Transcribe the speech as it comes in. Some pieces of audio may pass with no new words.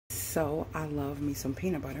So I love me some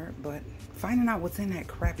peanut butter, but finding out what's in that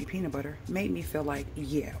crappy peanut butter made me feel like,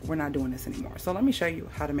 yeah, we're not doing this anymore. So let me show you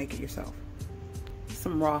how to make it yourself.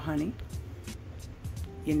 Some raw honey.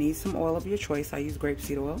 You need some oil of your choice. I use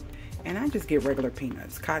grapeseed oil. And I just get regular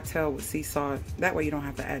peanuts. Cocktail with sea salt. That way you don't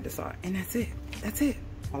have to add the salt. And that's it. That's it.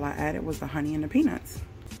 All I added was the honey and the peanuts.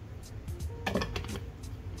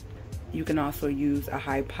 You can also use a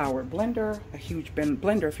high-powered blender, a huge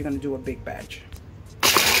blender if you're going to do a big batch.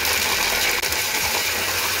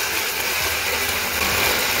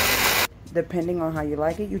 Depending on how you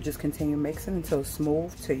like it, you just continue mixing until it's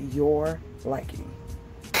smooth to your liking.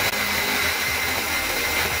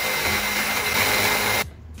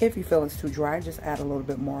 If you feel it's too dry, just add a little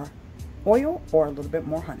bit more oil or a little bit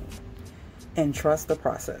more honey. And trust the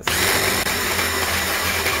process.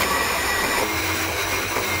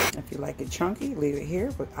 If you like it chunky, leave it here,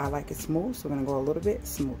 but I like it smooth, so we're gonna go a little bit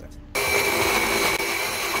smoother.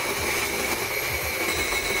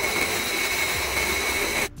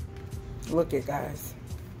 Look it, guys.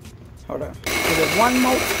 Hold on. Give it one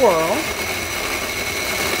more swirl.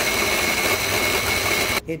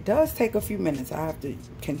 It does take a few minutes. I have to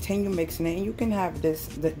continue mixing it, and you can have this,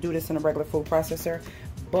 do this in a regular food processor,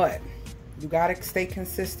 but you gotta stay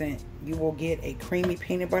consistent. You will get a creamy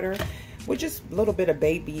peanut butter with just a little bit of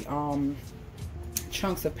baby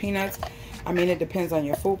chunks of peanuts. I mean, it depends on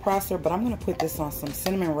your food processor, but I'm gonna put this on some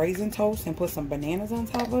cinnamon raisin toast and put some bananas on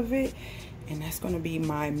top of it. And that's gonna be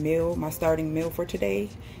my meal, my starting meal for today,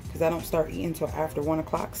 because I don't start eating until after 1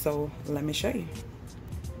 o'clock. So let me show you.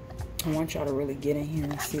 I want y'all to really get in here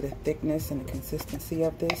and see the thickness and the consistency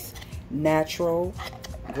of this. Natural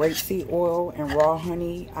grapeseed oil and raw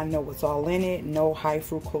honey. I know what's all in it. No high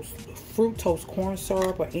fructose corn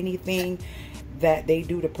syrup or anything that they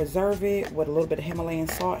do to preserve it, with a little bit of Himalayan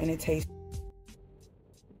salt, and it tastes.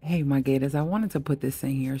 Hey, my gators, I wanted to put this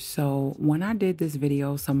in here. So when I did this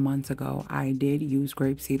video some months ago, I did use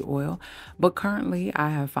grapeseed oil, but currently I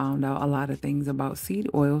have found out a lot of things about seed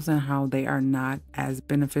oils and how they are not as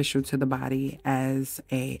beneficial to the body as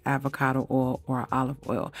a avocado oil or olive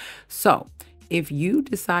oil. So if you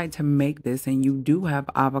decide to make this and you do have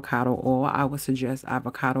avocado oil, I would suggest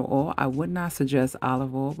avocado oil. I would not suggest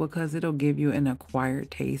olive oil because it'll give you an acquired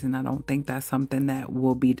taste, and I don't think that's something that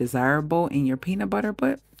will be desirable in your peanut butter,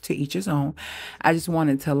 but to each his own. I just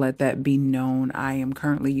wanted to let that be known. I am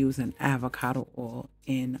currently using avocado oil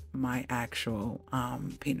in my actual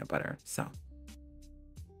peanut butter. So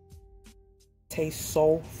tastes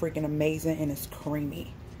so freaking amazing, and it's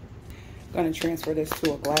creamy. I'm going to transfer this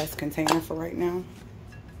to a glass container for right now.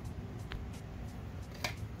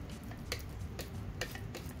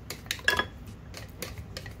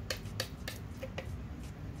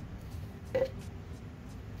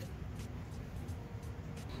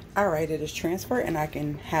 All right, it is transferred, and I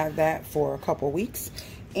can have that for a couple weeks.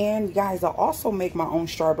 And guys, I also make my own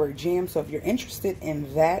strawberry jam, so if you're interested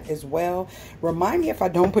in that as well, remind me if I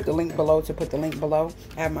don't put the link below to put the link below.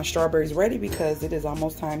 I have my strawberries ready because it is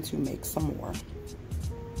almost time to make some more.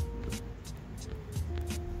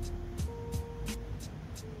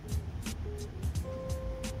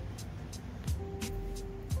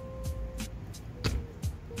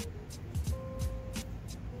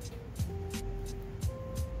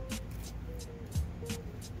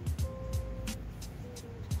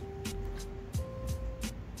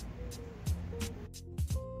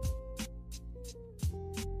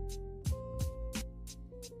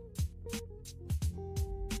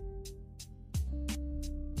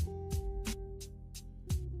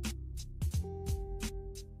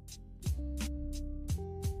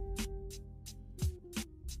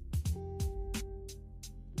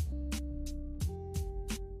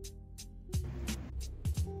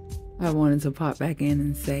 I wanted to pop back in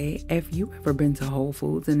and say, if you ever been to Whole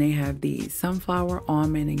Foods and they have these sunflower,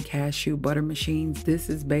 almond, and cashew butter machines, this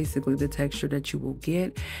is basically the texture that you will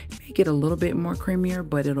get. Make it a little bit more creamier,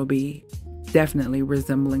 but it'll be definitely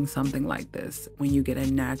resembling something like this when you get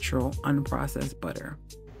a natural unprocessed butter.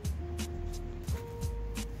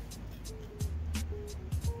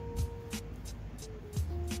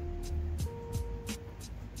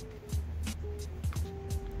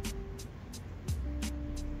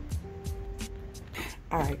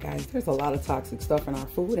 Alright guys, there's a lot of toxic stuff in our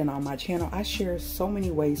food, and on my channel I share so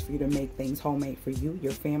many ways for you to make things homemade for you,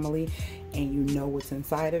 your family, and you know what's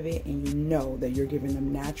inside of it, and you know that you're giving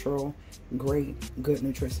them natural, great, good,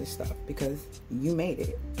 nutritious stuff because you made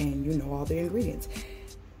it and you know all the ingredients.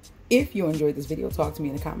 If you enjoyed this video, talk to me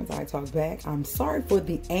in the comments. I talk back. I'm sorry for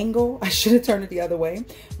the angle. I should have turned it the other way,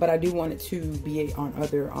 but I do want it to be on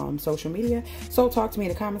other social media. So talk to me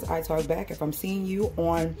in the comments. I talk back. If I'm seeing you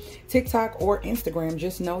on TikTok or Instagram,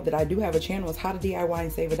 just know that I do have a channel. It's How to DIY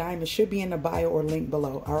and Save a Dime. It should be in the bio or link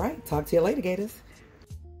below. All right. Talk to you later, Gators.